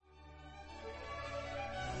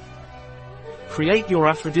Create your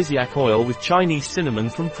aphrodisiac oil with Chinese cinnamon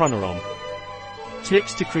from Pranarom.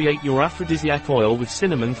 Tips to create your aphrodisiac oil with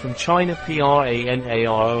cinnamon from China.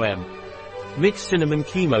 Pranarom. Mix cinnamon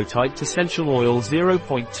chemotyped essential oil 0.2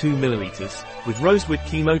 ml with rosewood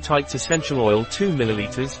chemotyped essential oil 2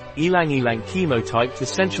 ml, ylang ylang chemotyped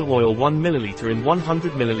essential oil 1 ml in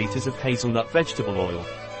 100 ml of hazelnut vegetable oil.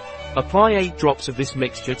 Apply 8 drops of this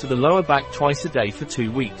mixture to the lower back twice a day for 2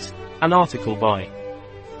 weeks. An article by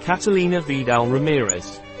Catalina Vidal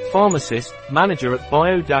Ramirez, pharmacist, manager at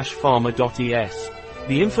bio-pharma.es.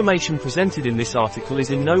 The information presented in this article is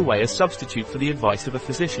in no way a substitute for the advice of a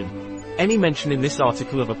physician. Any mention in this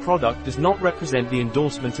article of a product does not represent the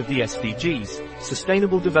endorsement of the SDGs,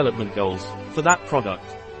 Sustainable Development Goals, for that product.